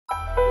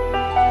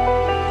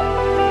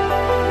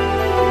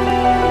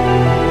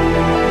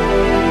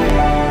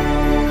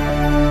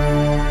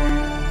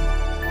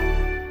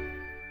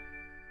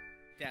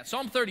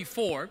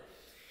34.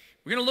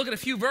 We're going to look at a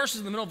few verses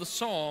in the middle of the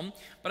psalm,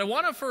 but I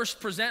want to first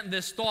present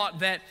this thought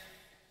that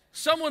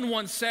someone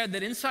once said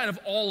that inside of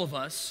all of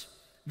us,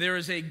 there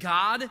is a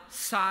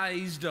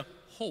God-sized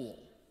hole.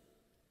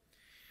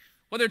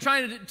 What they're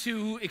trying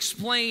to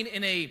explain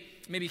in a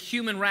maybe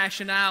human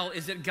rationale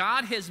is that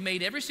God has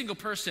made every single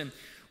person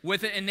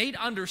with an innate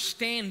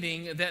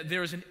understanding that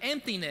there is an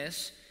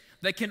emptiness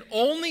that can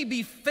only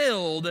be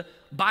filled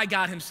by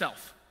God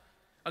himself,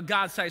 a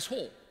God-sized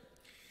hole.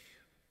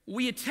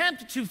 We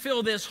attempt to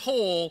fill this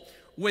hole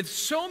with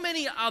so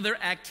many other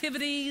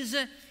activities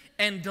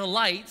and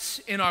delights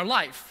in our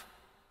life.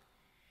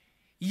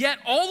 Yet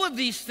all of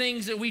these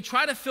things that we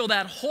try to fill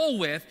that hole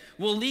with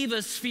will leave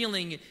us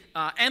feeling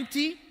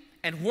empty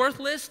and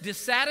worthless,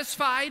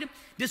 dissatisfied,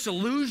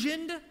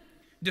 disillusioned,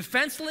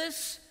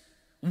 defenseless,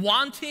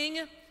 wanting,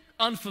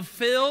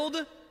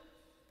 unfulfilled.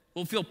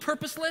 We'll feel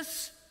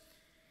purposeless.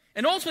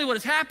 And ultimately what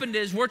has happened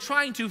is we're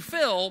trying to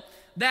fill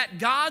that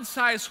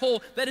God-sized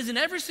hole that is in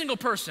every single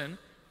person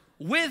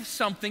with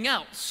something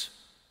else.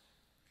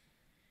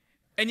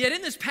 And yet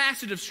in this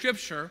passage of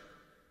Scripture,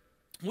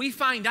 we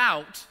find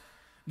out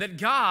that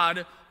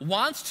God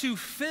wants to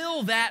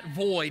fill that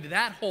void,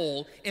 that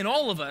hole in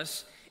all of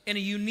us in a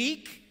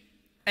unique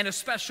and a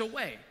special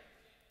way.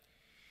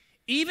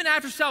 Even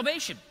after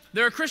salvation,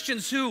 there are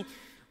Christians who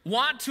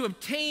want to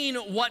obtain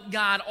what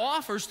God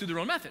offers through their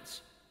own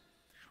methods.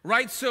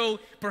 Right?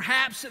 So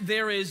perhaps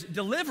there is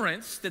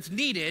deliverance that's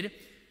needed,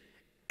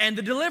 and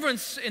the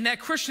deliverance in that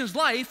Christian's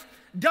life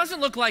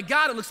doesn't look like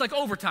God, it looks like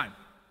overtime.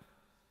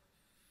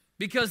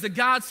 Because the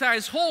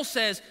God-sized hole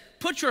says,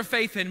 put your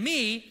faith in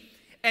me,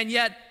 and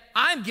yet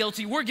I'm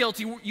guilty, we're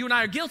guilty, you and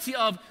I are guilty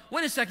of,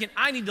 wait a second,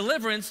 I need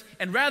deliverance,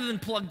 and rather than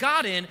plug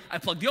God in, I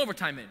plug the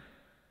overtime in.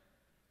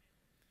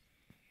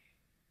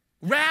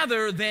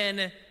 Rather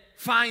than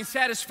find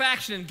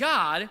satisfaction in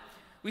God,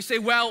 we say,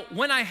 well,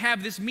 when I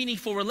have this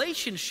meaningful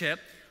relationship,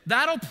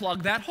 that'll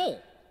plug that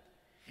hole.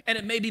 And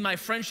it may be my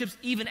friendships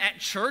even at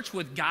church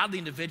with godly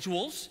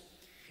individuals.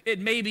 It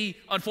may be,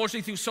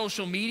 unfortunately, through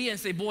social media and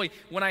say, boy,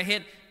 when I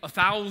hit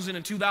 1,000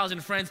 and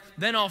 2,000 friends,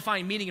 then I'll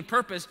find meaning and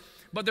purpose.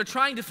 But they're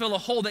trying to fill a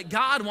hole that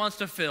God wants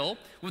to fill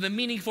with a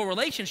meaningful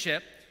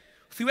relationship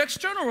through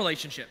external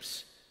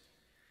relationships.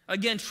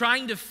 Again,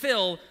 trying to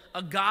fill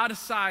a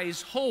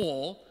God-sized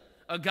hole,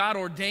 a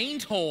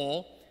God-ordained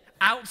hole,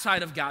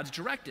 outside of God's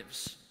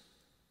directives.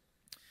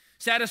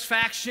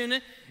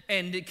 Satisfaction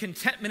and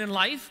contentment in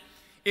life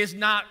is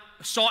not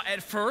sought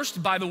at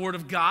first by the Word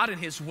of God in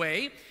His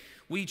way.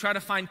 We try to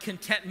find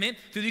contentment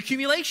through the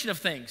accumulation of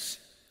things.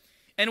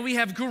 And we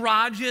have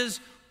garages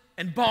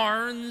and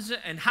barns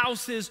and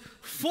houses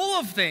full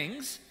of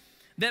things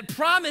that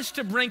promise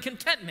to bring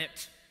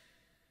contentment.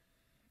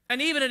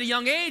 And even at a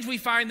young age, we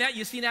find that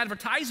you see an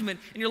advertisement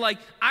and you're like,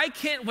 I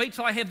can't wait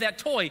till I have that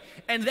toy.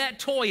 And that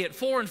toy at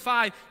 4 and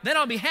 5, then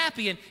I'll be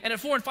happy. And at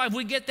 4 and 5,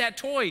 we get that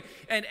toy.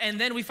 And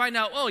then we find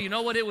out, oh, you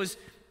know what? It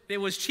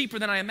was cheaper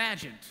than I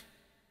imagined.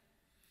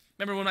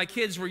 Remember when my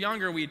kids were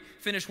younger, we'd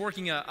finished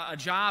working a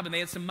job and they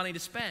had some money to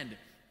spend.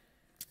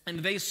 And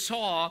they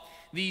saw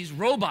these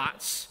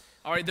robots.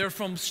 All right, they're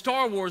from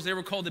Star Wars. They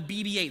were called the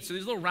BB-8. So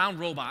these little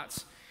round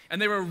robots.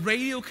 And they were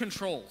radio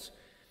controlled.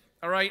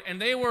 All right, and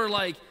they were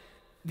like,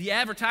 the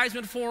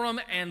advertisement for them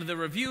and the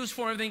reviews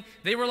for everything,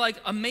 they were like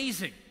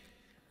amazing.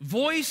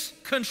 Voice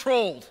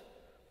controlled.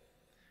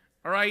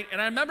 All right, and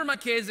I remember my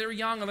kids, they were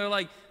young, and they're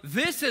like,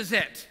 this is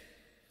it.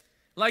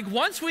 Like,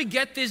 once we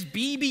get this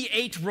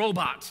BB-8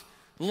 robot,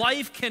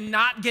 life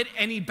cannot get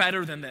any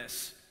better than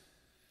this.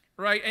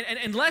 Right,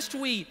 and lest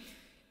we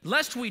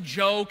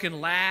joke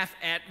and laugh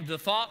at the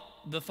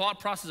thought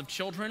process of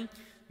children,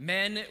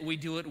 men, we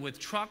do it with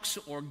trucks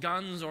or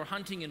guns or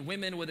hunting, and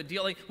women with a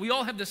deal. Like, we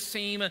all have the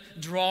same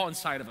draw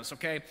inside of us,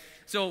 okay?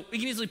 So we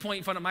can easily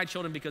point fun at my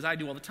children because I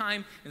do all the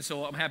time, and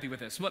so I'm happy with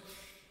this. But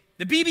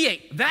the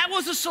BB-8, that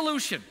was a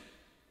solution.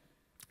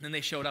 And then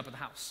they showed up at the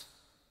house.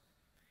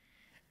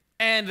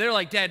 And they're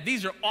like, Dad,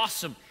 these are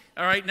awesome.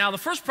 All right, now the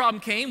first problem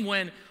came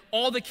when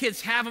all the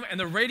kids have them and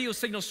the radio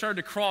signals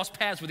started to cross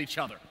paths with each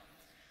other.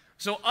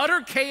 So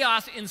utter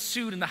chaos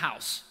ensued in the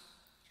house.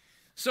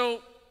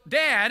 So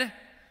Dad,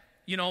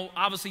 you know,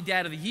 obviously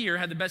Dad of the Year,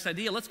 had the best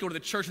idea. Let's go to the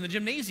church and the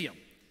gymnasium.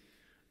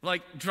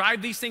 Like,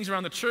 drive these things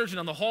around the church and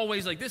on the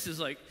hallways. Like, this is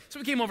like, so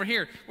we came over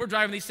here. We're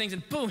driving these things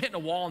and boom, hitting a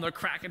wall, and they're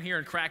cracking here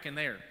and cracking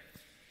there.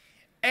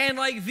 And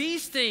like,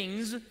 these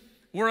things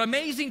were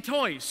amazing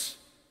toys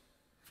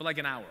for like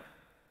an hour.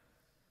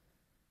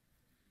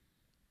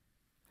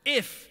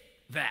 If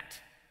that.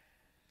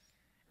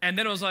 And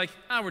then it was like,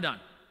 we're done.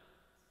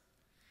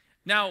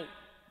 Now,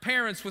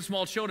 parents with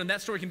small children,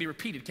 that story can be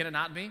repeated, can it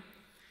not be?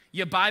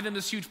 You buy them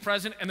this huge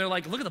present, and they're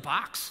like, look at the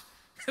box.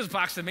 This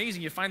box is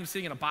amazing. You find them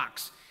sitting in a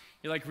box.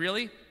 You're like,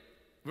 really?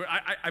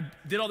 I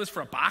did all this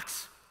for a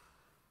box?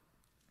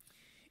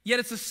 Yet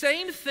it's the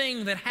same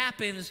thing that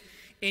happens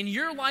in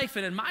your life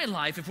and in my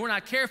life if we're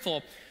not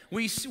careful.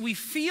 We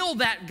feel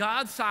that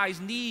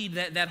God-sized need,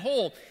 that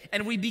hole,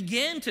 and we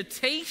begin to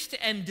taste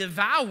and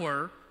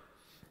devour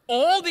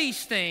all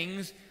these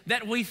things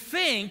that we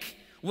think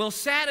will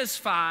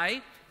satisfy,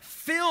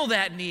 fill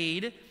that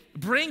need,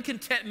 bring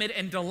contentment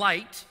and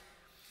delight,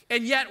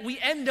 and yet we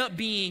end up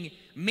being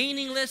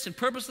meaningless and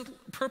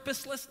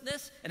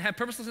purposelessness and have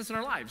purposelessness in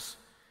our lives.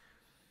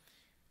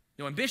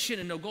 No ambition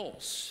and no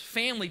goals.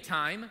 Family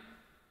time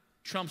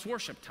trumps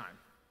worship time.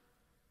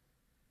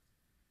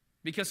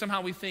 Because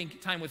somehow we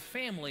think time with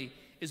family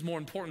is more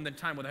important than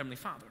time with Heavenly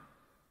Father.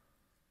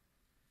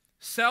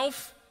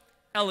 Self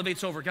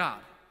elevates over God.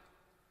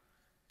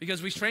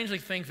 Because we strangely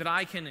think that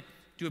I can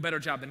do a better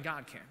job than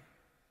God can.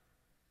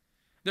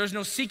 There's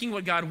no seeking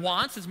what God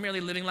wants. It's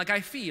merely living like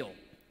I feel.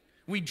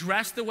 We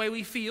dress the way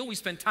we feel. We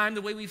spend time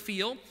the way we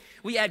feel.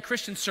 We add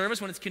Christian service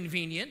when it's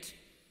convenient.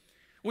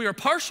 We are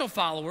partial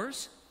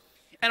followers,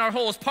 and our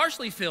hole is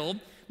partially filled,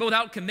 but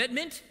without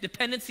commitment,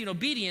 dependency, and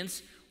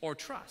obedience, or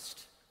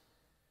trust.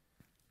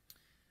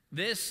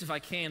 This, if I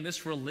can,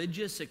 this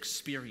religious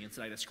experience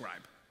that I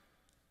describe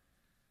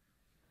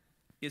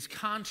is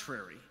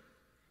contrary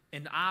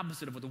and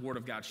opposite of what the Word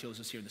of God shows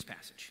us here in this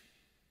passage.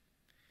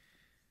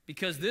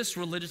 Because this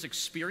religious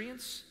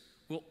experience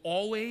will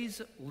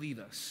always leave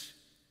us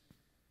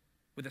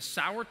with a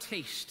sour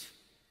taste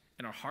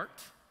in our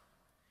heart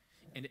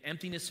and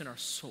emptiness in our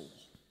soul.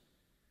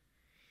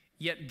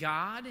 Yet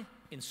God,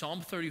 in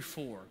Psalm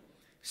 34,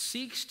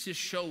 seeks to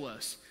show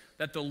us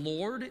that the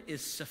Lord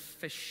is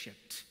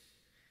sufficient,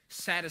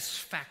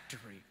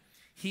 satisfactory.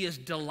 He is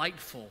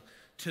delightful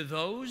to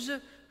those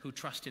who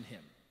trust in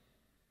Him.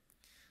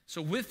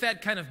 So with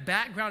that kind of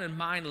background in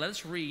mind, let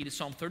us read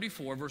Psalm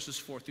 34, verses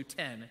 4 through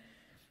 10,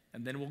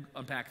 and then we'll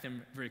unpack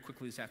them very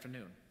quickly this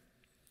afternoon.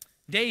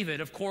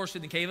 David, of course,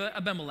 in the cave of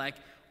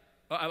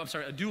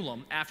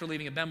Adullam, after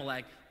leaving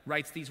Abimelech,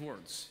 writes these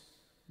words,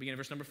 beginning of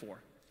verse number 4.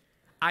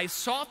 I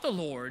sought the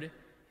Lord,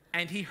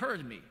 and He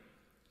heard me,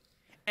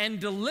 and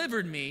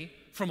delivered me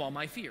from all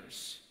my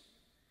fears.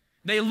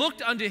 They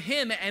looked unto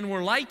Him and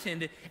were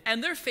lightened,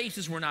 and their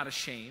faces were not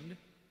ashamed.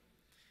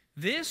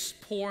 This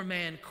poor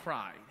man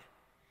cried,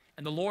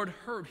 and the Lord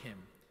heard him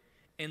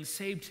and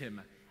saved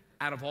him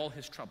out of all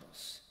his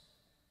troubles.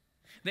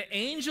 The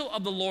angel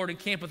of the Lord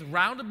encampeth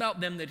round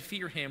about them that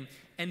fear Him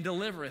and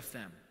delivereth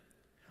them.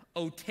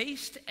 O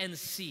taste and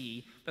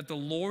see that the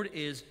Lord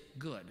is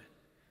good.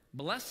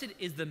 Blessed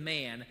is the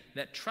man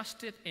that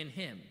trusteth in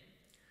Him.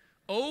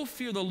 O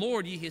fear the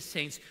Lord, ye His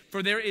saints,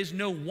 for there is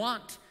no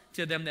want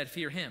to them that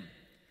fear Him.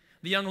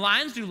 The young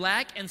lions do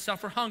lack and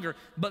suffer hunger,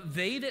 but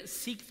they that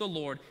seek the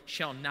Lord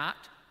shall not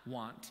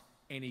want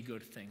any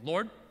good thing.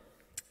 Lord,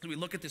 as we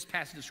look at this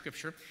passage of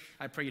Scripture,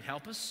 I pray You'd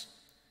help us.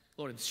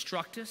 Lord,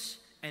 instruct us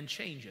and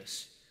change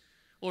us.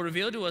 Lord,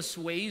 reveal to us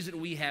ways that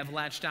we have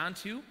latched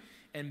onto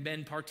and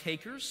been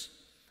partakers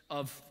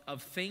of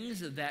things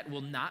that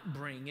will not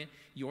bring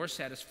Your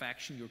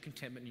satisfaction, Your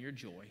contentment, and Your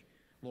joy.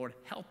 Lord,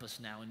 help us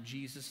now in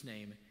Jesus'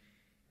 name.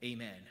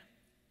 Amen.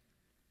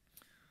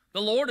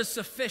 The Lord is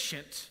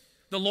sufficient.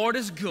 The Lord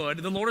is good.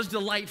 The Lord is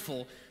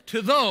delightful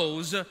to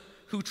those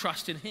who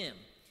trust in Him.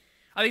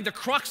 I think the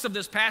crux of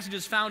this passage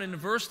is found in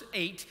verse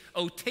 8.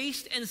 Oh,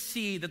 taste and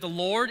see that the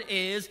Lord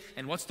is,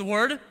 and what's the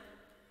word?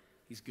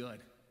 He's good.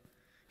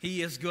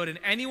 He is good. And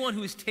anyone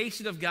who has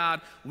tasted of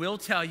God will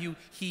tell you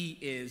He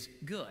is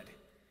good.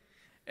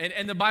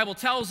 And the Bible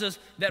tells us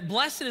that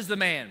blessed is the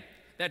man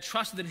that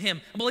trusted in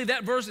Him. I believe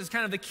that verse is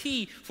kind of the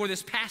key for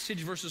this passage,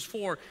 verses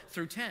 4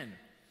 through 10.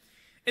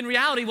 In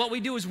reality, what we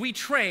do is we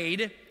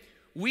trade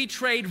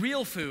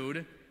real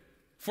food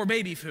for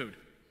baby food.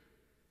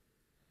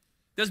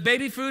 Does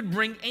baby food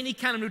bring any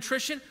kind of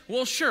nutrition?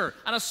 Well, sure.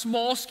 On a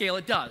small scale,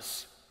 it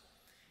does.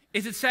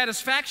 Is it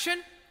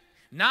satisfaction?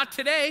 Not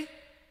today.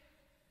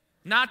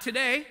 Not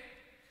today.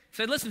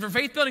 Said, listen, for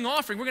faith building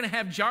offering, we're going to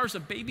have jars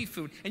of baby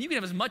food, and you can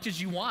have as much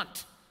as you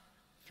want.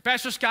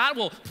 Pastor Scott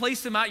will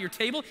place them at your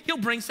table. He'll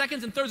bring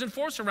seconds and thirds and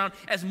fourths around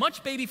as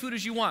much baby food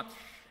as you want.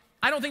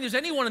 I don't think there's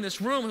anyone in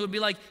this room who would be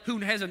like, who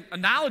has a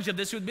knowledge of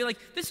this, who would be like,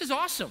 this is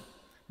awesome.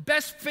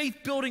 Best faith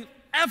building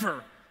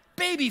ever.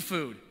 Baby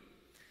food.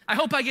 I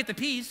hope I get the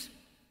peas.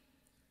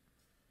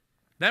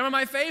 They were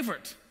my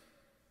favorite.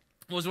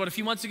 Was what, a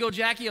few months ago,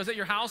 Jackie, I was at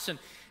your house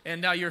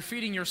and you're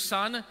feeding your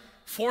son,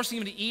 forcing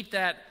him to eat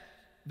that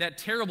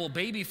terrible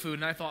baby food.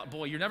 And I thought,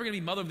 boy, you're never going to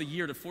be mother of the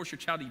year to force your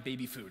child to eat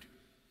baby food.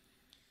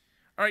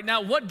 All right,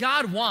 now what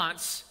God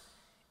wants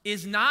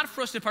is not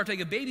for us to partake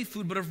of baby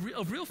food, but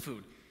of real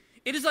food.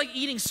 It is like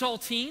eating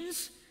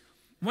saltines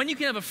when you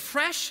can have a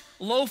fresh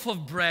loaf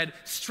of bread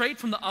straight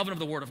from the oven of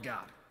the Word of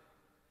God.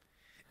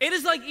 It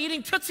is like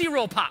eating Tootsie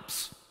Roll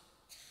Pops,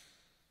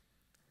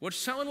 which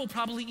someone will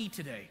probably eat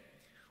today,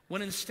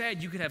 when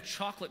instead you could have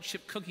chocolate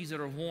chip cookies that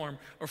are warm,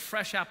 or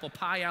fresh apple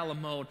pie a la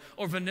mode,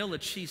 or vanilla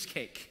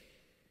cheesecake,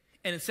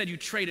 and instead you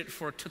trade it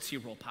for a Tootsie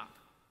Roll Pop.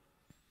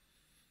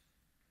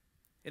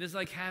 It is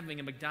like having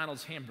a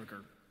McDonald's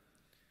hamburger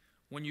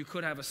when you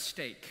could have a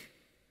steak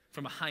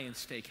from a high-end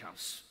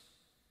steakhouse.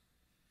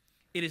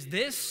 It is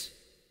this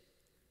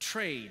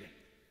trade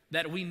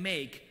that we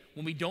make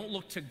when we don't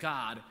look to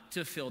God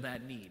to fill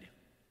that need.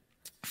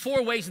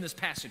 4 ways in this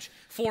passage,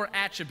 4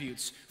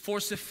 attributes, 4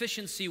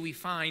 sufficiency we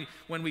find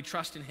when we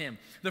trust in Him.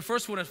 The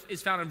first one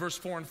is found in verse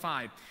 4 and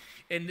 5.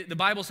 And the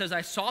Bible says,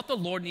 I sought the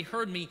Lord, and he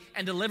heard me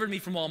and delivered me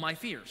from all my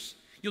fears.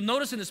 You'll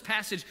notice in this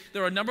passage,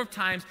 there are a number of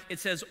times it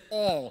says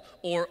all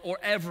or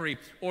every,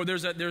 or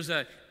there's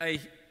an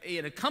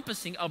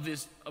encompassing of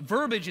this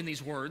verbiage in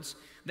these words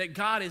that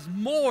God is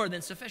more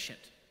than sufficient.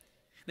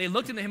 They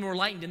looked into him and were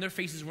lightened, and their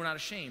faces were not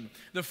ashamed.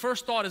 The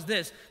first thought is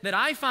this, that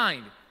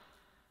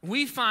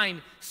we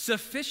find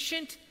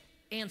sufficient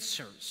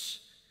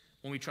answers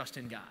when we trust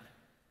in God.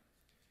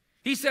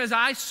 He says,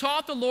 I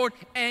sought the Lord,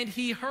 and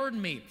he heard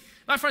me.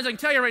 My friends, I can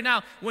tell you right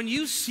now, when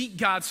you seek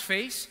God's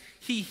face,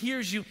 he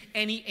hears you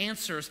and he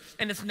answers.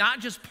 And it's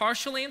not just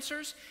partial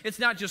answers. It's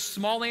not just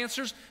small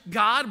answers.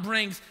 God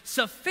brings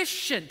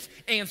sufficient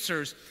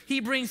answers. He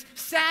brings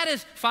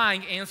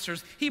satisfying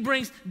answers. He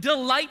brings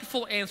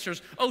delightful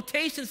answers. Oh,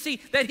 taste and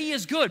see that he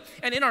is good.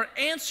 And in our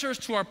answers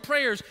to our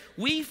prayers,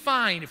 we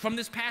find from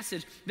this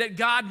passage that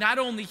God not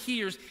only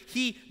hears,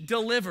 he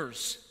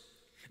delivers.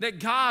 That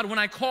God, when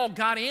I call,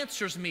 God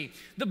answers me.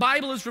 The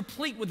Bible is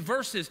replete with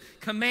verses,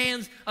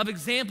 commands of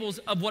examples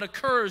of what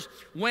occurs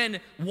when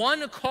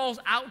one calls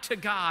out to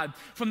God.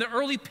 From the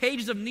early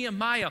pages of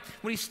Nehemiah,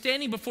 when he's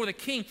standing before the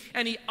king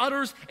and he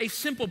utters a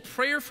simple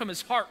prayer from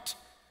his heart.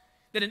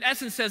 That in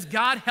essence says,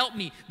 God help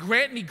me,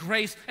 grant me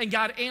grace, and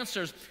God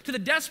answers. To the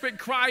desperate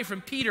cry from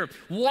Peter,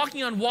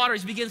 walking on water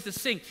as he begins to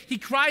sink, he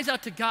cries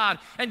out to God,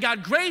 and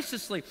God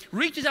graciously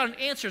reaches out and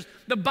answers.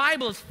 The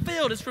Bible is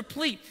filled, it's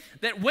replete,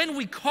 that when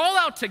we call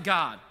out to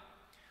God,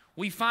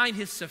 we find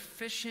his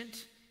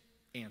sufficient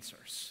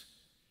answers.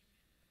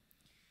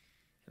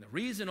 And the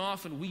reason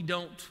often we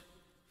don't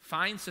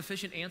find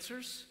sufficient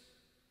answers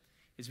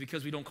is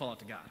because we don't call out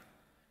to God.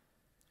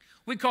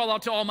 We call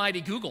out to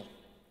Almighty Google,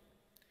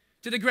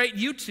 to the great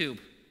YouTube,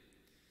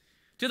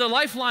 to the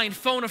lifeline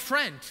phone a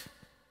friend,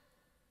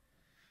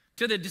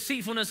 to the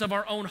deceitfulness of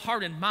our own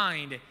heart and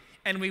mind,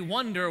 and we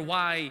wonder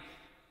why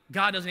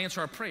God doesn't answer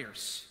our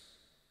prayers,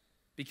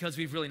 because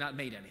we've really not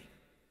made any.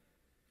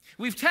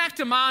 We've tacked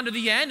him on to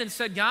the end and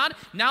said, God,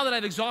 now that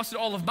I've exhausted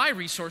all of my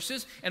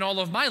resources and all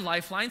of my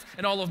lifelines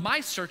and all of my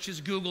searches,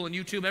 Google and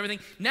YouTube, everything,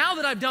 now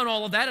that I've done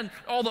all of that and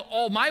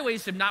all my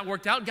ways have not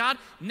worked out, God,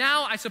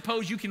 now I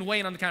suppose you can weigh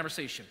in on the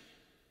conversation.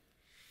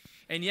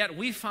 And yet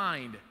we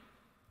find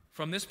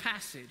from this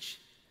passage,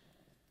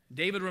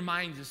 David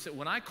reminds us that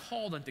when I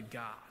called unto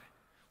God,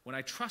 when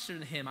I trusted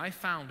in him, I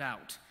found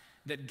out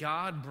that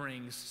God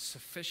brings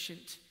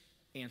sufficient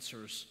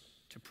answers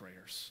to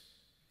prayers.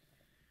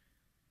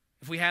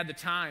 If we had the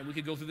time, we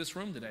could go through this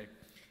room today,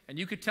 and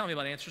you could tell me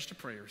about answers to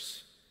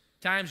prayers.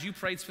 Times you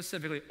prayed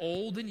specifically,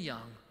 old and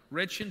young,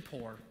 rich and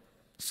poor,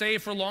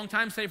 saved for a long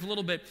time, saved for a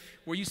little bit,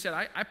 where you said,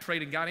 I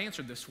prayed and God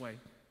answered this way.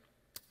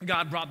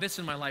 God brought this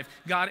in my life.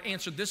 God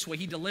answered this way.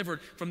 He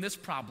delivered from this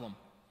problem.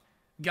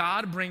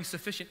 God brings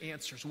sufficient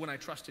answers when I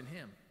trust in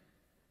him.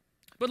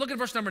 But look at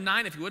verse number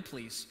 9, if you would,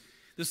 please.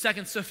 The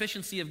second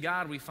sufficiency of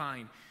God we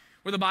find,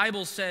 where the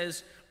Bible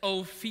says,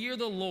 "O fear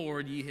the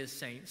Lord, ye his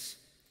saints,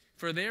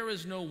 for there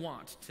is no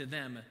want to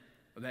them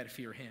that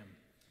fear him."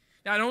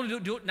 Now,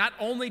 not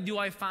only do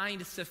I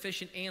find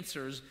sufficient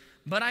answers,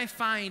 but I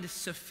find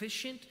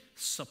sufficient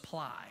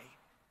supply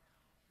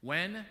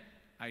when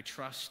I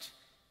trust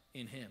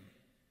in him.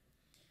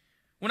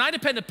 When I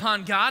depend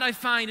upon God, I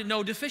find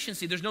no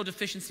deficiency. There's no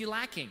deficiency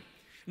lacking.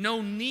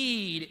 No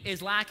need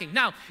is lacking.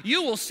 Now,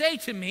 you will say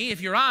to me, if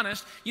you're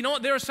honest, you know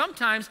what, there are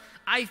sometimes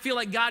I feel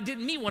like God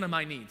didn't meet one of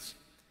my needs.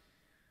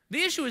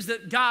 The issue is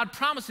that God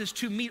promises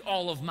to meet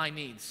all of my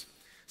needs.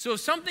 So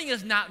if something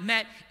is not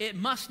met, it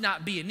must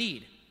not be a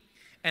need.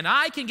 And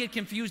I can get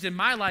confused in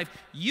my life.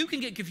 You can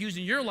get confused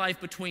in your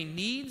life between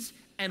needs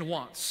and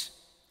wants.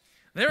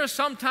 There are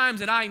some times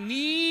that I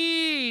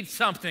need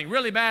something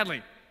really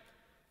badly,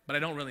 but I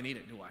don't really need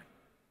it, do I?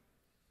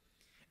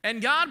 And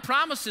God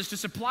promises to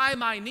supply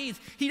my needs.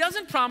 He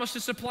doesn't promise to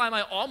supply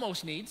my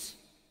almost needs.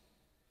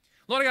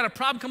 Lord, I got a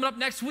problem coming up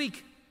next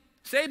week.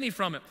 Save me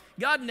from it.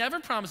 God never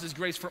promises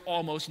grace for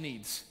almost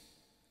needs.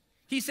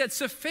 He said,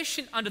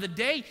 sufficient unto the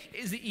day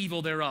is the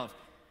evil thereof.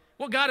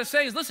 What God is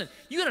saying is, listen,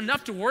 you got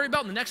enough to worry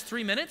about in the next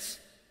 3 minutes,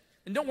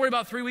 and don't worry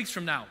about 3 weeks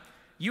from now.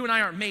 You and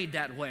I aren't made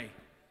that way.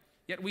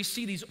 Yet we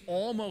see these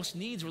almost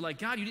needs. We're like,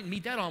 God, you didn't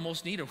meet that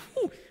almost need, or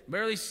whew,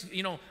 barely,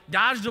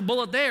 dodged a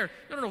bullet there.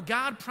 No,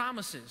 God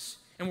promises.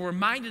 And we're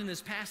reminded in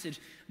this passage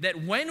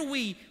that when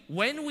we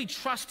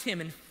trust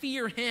him and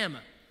fear him,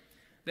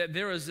 that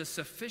there is a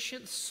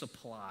sufficient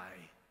supply.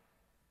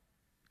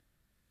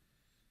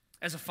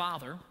 As a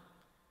father,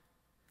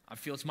 I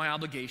feel it's my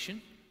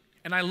obligation,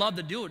 and I love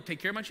to do it, take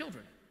care of my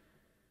children.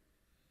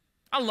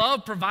 I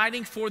love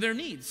providing for their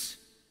needs.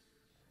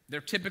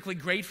 They're typically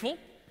grateful.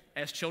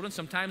 As children,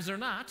 sometimes they're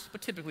not,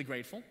 but typically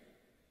grateful.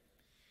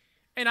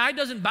 And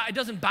it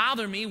doesn't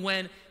bother me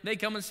when they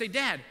come and say,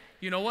 Dad,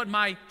 you know what,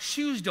 my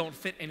shoes don't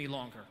fit any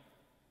longer.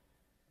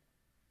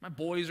 My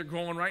boys are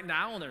growing right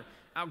now, and they're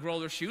outgrow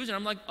their shoes, and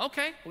I'm like,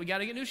 okay, we got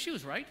to get new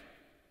shoes, right?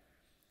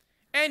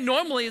 And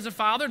normally as a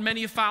father, and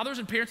many of fathers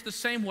and parents the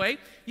same way,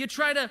 you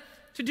try to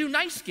do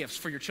nice gifts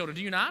for your children,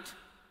 do you not?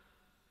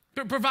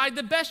 Provide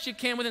the best you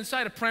can within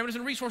inside of parameters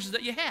and resources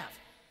that you have.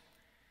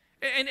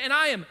 And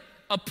I am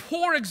a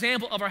poor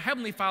example of our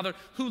Heavenly Father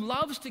who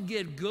loves to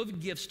give good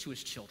gifts to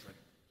his children.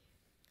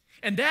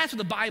 And that's what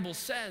the Bible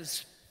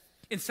says.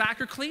 In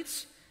soccer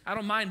cleats, I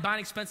don't mind buying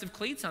expensive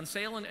cleats on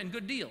sale and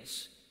good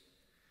deals.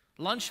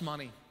 Lunch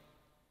money.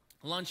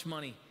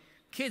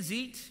 Kids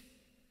eat.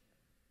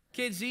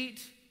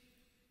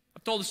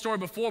 I've told the story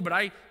before, but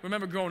I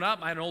remember growing up,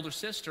 I had an older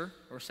sister,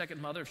 or a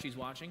second mother if she's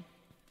watching.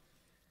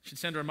 She'd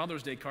send her a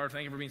Mother's Day card,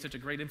 thank you for being such a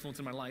great influence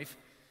in my life.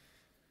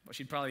 But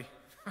she'd probably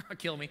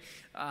kill me.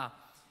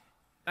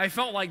 I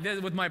felt like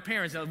that with my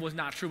parents, that was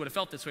not true, but it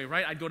felt this way,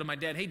 right? I'd go to my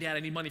dad, hey, Dad, I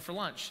need money for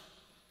lunch.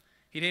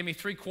 He'd hand me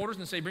 3 quarters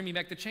and say, bring me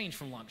back the change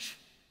from lunch.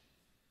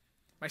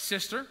 My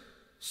sister,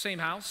 same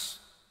house,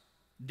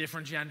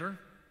 different gender,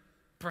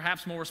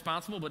 perhaps more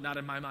responsible, but not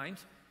in my mind.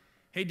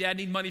 Hey, Dad,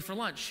 need money for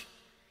lunch.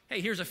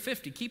 Hey, here's a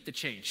 50, keep the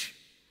change.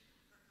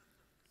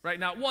 Right?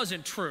 Now, it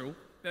wasn't true.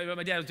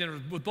 My dad was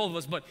dinner with both of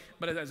us, but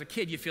as a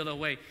kid, you feel that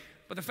way.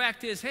 But the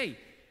fact is, hey,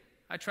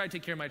 I try to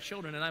take care of my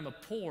children, and I'm a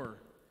poor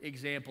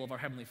example of our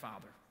Heavenly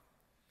Father.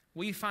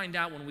 We find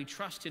out when we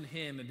trust in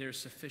him that there's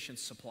sufficient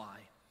supply.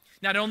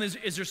 Not only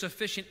is there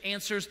sufficient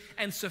answers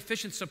and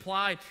sufficient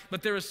supply,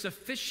 but there is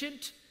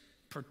sufficient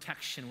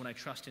protection when I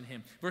trust in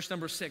him. Verse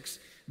number 6,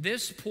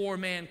 this poor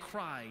man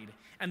cried,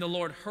 and the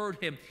Lord heard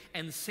him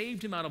and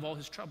saved him out of all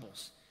his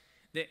troubles.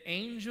 The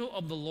angel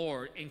of the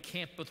Lord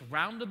encampeth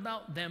round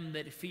about them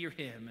that fear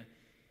him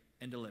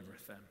and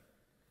delivereth them.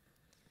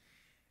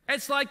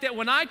 It's like that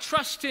when I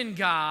trust in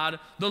God,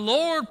 the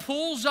Lord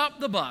pulls up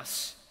the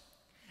bus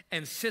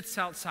and sits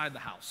outside the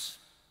house.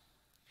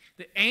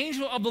 The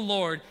angel of the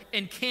Lord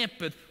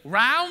encampeth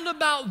round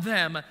about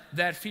them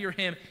that fear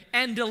him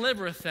and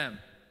delivereth them.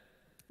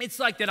 It's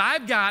like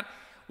that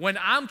when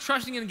I'm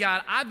trusting in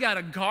God, I've got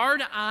a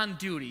guard on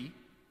duty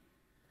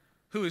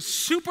who is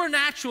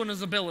supernatural in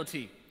his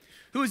ability,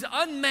 who is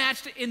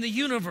unmatched in the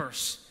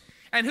universe,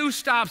 and who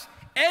stops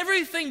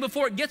everything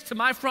before it gets to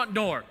my front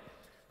door.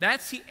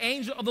 That's the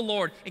angel of the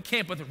Lord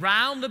encampeth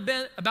round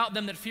about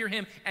them that fear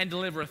him and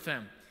delivereth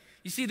them.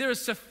 You see, there is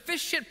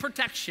sufficient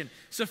protection,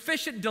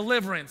 sufficient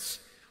deliverance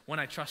when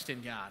I trust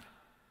in God.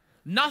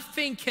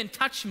 Nothing can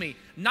touch me.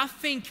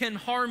 Nothing can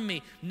harm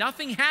me.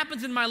 Nothing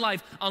happens in my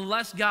life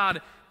unless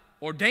God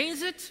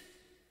ordains it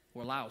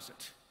or allows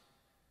it.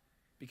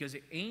 Because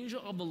the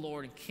angel of the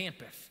Lord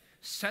encampeth,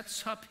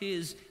 sets up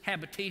his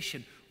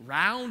habitation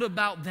round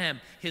about them,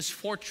 his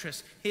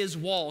fortress, his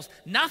walls.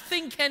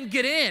 Nothing can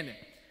get in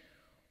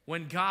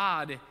when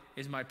God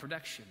is my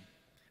protection.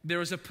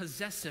 There is a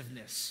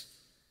possessiveness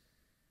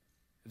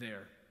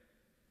there,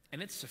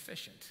 and it's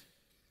sufficient.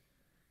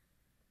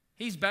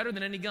 He's better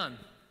than any gun.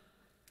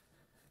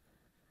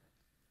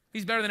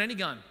 He's better than any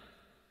gun.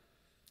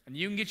 And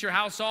you can get your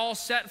house all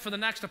set for the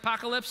next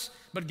apocalypse,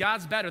 but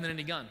God's better than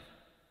any gun.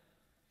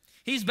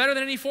 He's better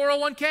than any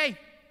 401k.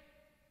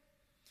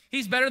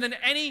 He's better than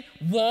any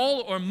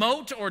wall or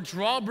moat or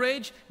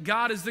drawbridge.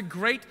 God is the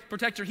great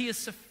protector. He is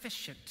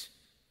sufficient.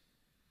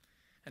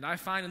 And I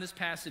find in this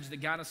passage that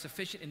God is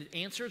sufficient in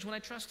answers when I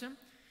trust him.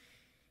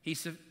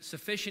 He's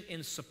sufficient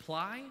in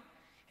supply,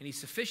 and he's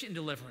sufficient in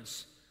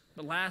deliverance.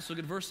 But last, look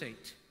at verse 8.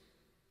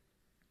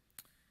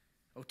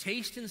 Oh,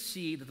 taste and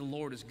see that the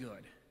Lord is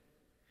good.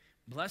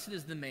 Blessed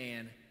is the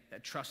man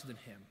that trusteth in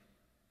him.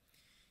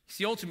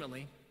 See,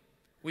 ultimately,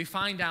 we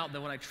find out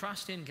that when I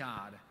trust in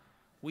God,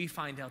 we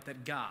find out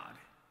that God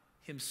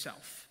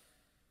himself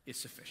is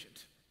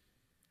sufficient.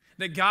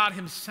 That God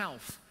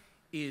himself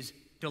is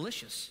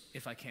delicious,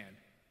 if I can.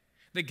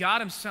 That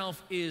God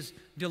himself is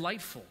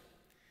delightful.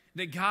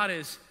 That God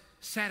is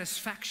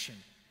satisfaction.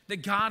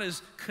 That God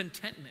is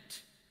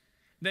contentment.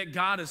 That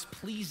God is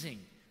pleasing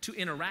to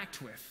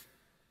interact with.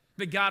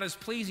 That God is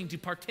pleasing to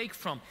partake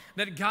from.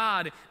 That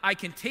God, I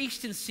can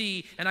taste and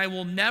see, and I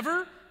will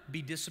never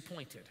be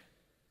disappointed.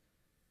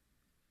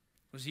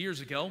 It was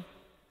years ago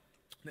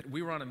that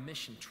we were on a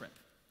mission trip.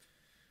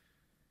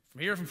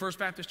 From here, from First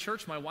Baptist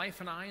Church, my wife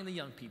and I and the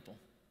young people.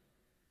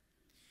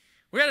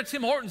 We had a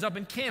Tim Hortons up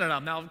in Canada.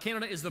 Now,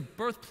 Canada is the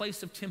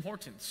birthplace of Tim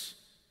Hortons.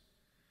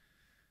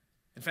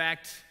 In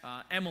fact,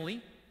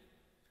 Emily,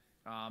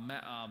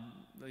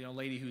 the young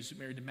lady who's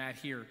married to Matt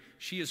here,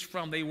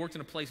 they worked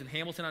in a place in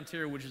Hamilton,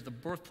 Ontario, which is the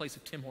birthplace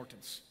of Tim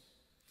Hortons.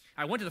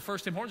 I went to the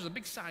first Tim Hortons. There's a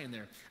big sign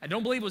there. I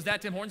don't believe it was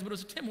that Tim Hortons, but it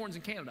was a Tim Hortons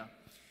in Canada.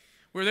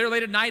 We were there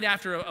late at night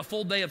after a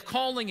full day of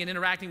calling and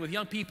interacting with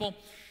young people.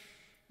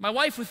 My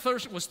wife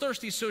was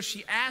thirsty, so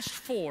she asked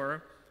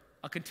for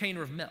a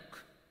container of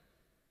milk.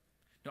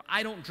 Now,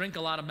 I don't drink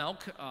a lot of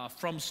milk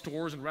from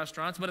stores and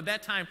restaurants, but at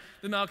that time,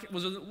 the milk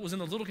was in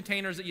the little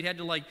containers that you had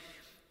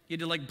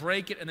to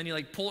break it, and then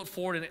you pull it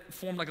forward, and it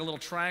formed like a little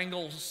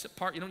triangle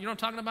part. You know what I'm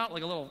talking about?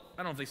 Like a little,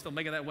 I don't know if they still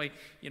make it that way.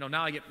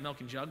 Now I get milk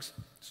in jugs.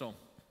 So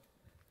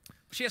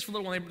she asked for a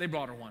little one. They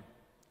brought her one.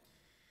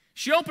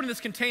 She opened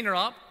this container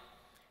up,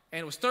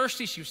 and was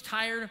thirsty. She was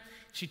tired.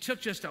 She took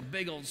just a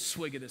big old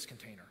swig of this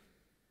container.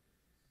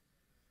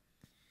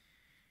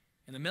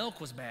 And the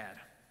milk was bad.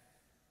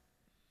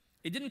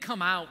 It didn't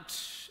come out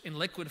in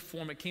liquid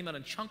form. It came out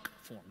in chunk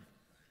form.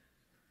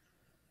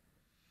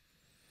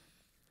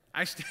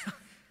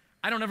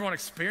 I don't ever want to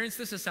experience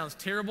this. This sounds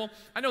terrible.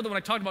 I know that when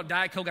I talked about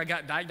Diet Coke, I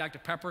got Diet Dr.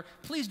 Pepper.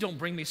 Please don't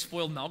bring me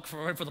spoiled milk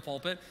for the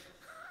pulpit.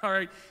 All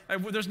right?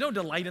 There's no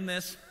delight in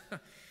this.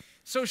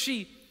 So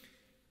she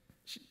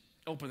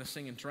opened this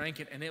thing and drank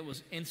it, and it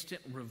was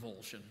instant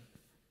revulsion.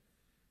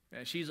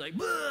 And she's like, you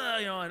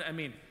know, and I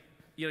mean,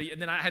 you know,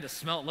 and then I had to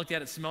smell it, looked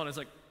at it, smelled it. It's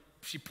like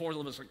she poured a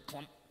little bit, like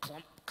clump,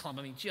 clump, clump.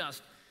 I mean,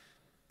 just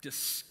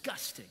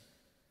disgusting.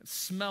 It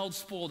smelled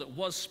spoiled. It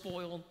was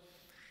spoiled.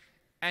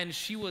 And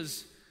she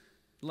was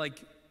like,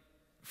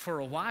 for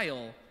a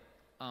while,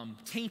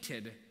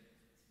 tainted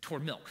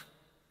toward milk,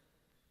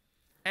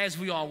 as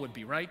we all would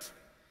be, right?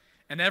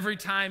 And every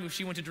time if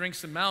she went to drink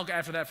some milk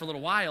after that for a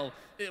little while,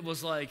 it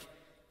was like,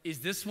 is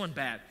this one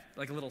bad?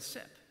 Like a little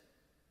sip.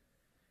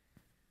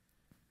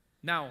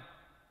 Now,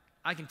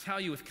 I can tell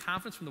you with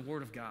confidence from the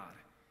Word of God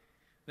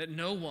that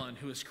no one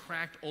who has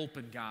cracked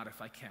open God,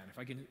 if I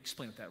can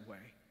explain it that way,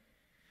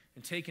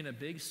 and taken a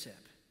big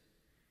sip,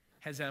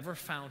 has ever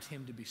found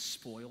him to be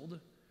spoiled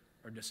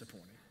or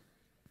disappointing.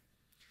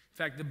 In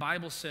fact, the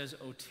Bible says,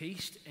 oh,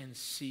 taste and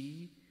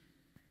see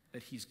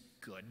that he's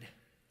good.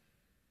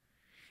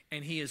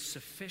 And he is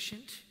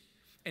sufficient,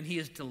 and he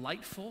is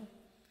delightful,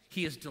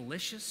 he is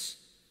delicious.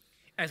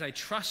 As I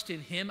trust in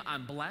him,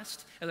 I'm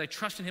blessed. As I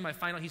trust in him, I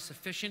find out he's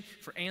sufficient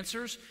for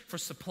answers, for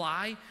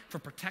supply, for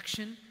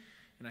protection,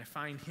 and I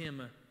find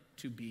him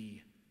to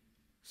be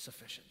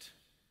sufficient.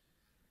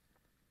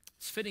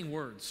 It's fitting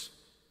words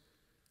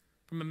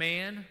from a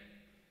man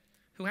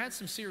who had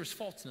some serious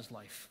faults in his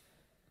life.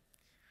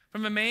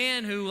 From a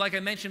man who, like I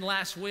mentioned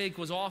last week,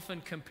 was often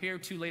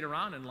compared to later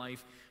on in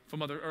life,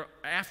 from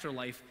after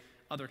life,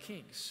 other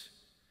kings.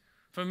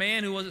 From a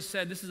man who was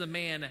said, this is a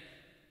man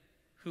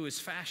who is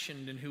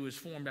fashioned and who is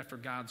formed after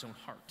God's own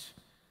heart,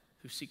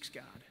 who seeks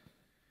God.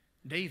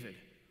 David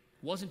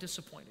wasn't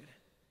disappointed.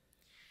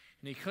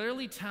 And he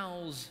clearly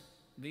tells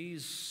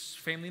these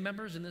family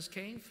members in this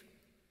cave,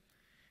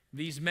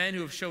 these men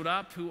who have showed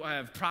up, who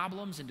have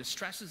problems and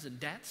distresses and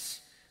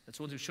debts, that's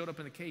the ones who showed up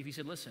in the cave. He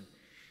said, listen,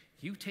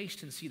 you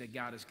taste and see that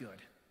God is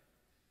good.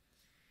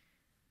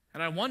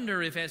 And I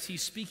wonder if as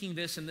he's speaking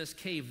this in this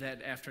cave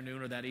that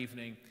afternoon or that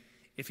evening,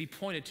 if he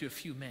pointed to a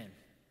few men.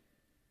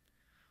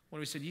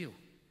 When he said, you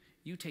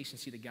taste and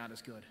see that God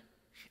is good.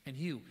 And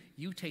you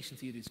taste and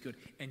see that he's good.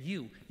 And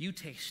you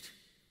taste.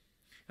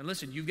 And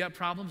listen, you've got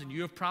problems and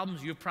you have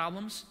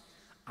problems.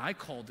 I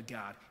called to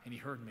God and he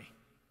heard me.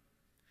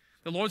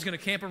 The Lord's going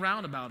to camp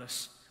around about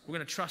us. We're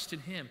going to trust in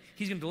him.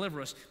 He's going to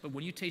deliver us. But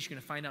when you taste, you're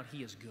going to find out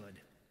he is good.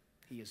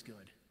 He is good.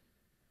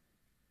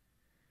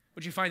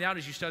 What you find out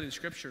as you study the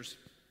scriptures,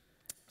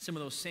 some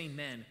of those same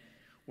men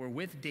were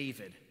with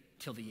David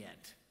till the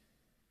end.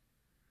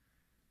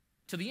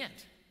 To the end.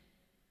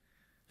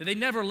 That they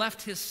never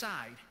left his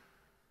side.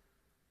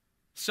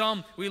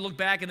 Some, we look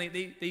back and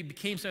they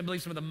became, I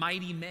believe, some of the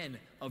mighty men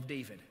of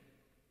David.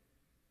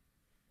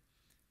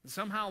 And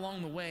somehow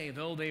along the way,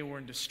 though they were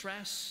in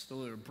distress,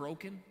 though they were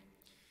broken,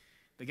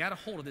 they got a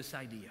hold of this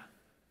idea.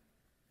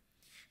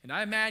 And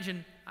I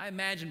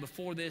imagine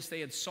before this they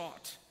had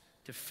sought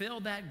to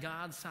fill that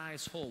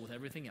God-sized hole with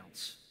everything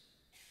else.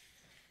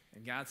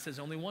 And God says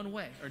only one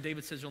way, or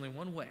David says only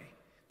one way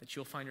that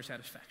you'll find your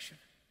satisfaction.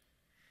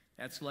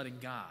 That's letting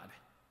God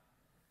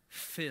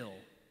fill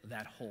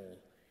that hole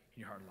in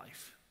your heart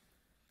life.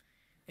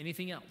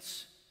 Anything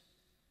else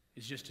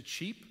is just a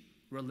cheap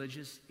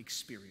religious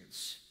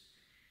experience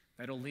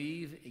that'll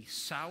leave a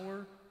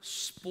sour,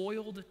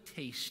 spoiled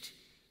taste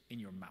in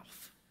your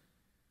mouth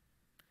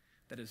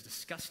that is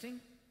disgusting,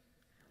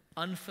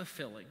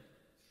 unfulfilling,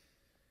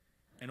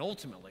 and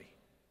ultimately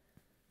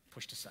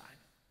pushed aside.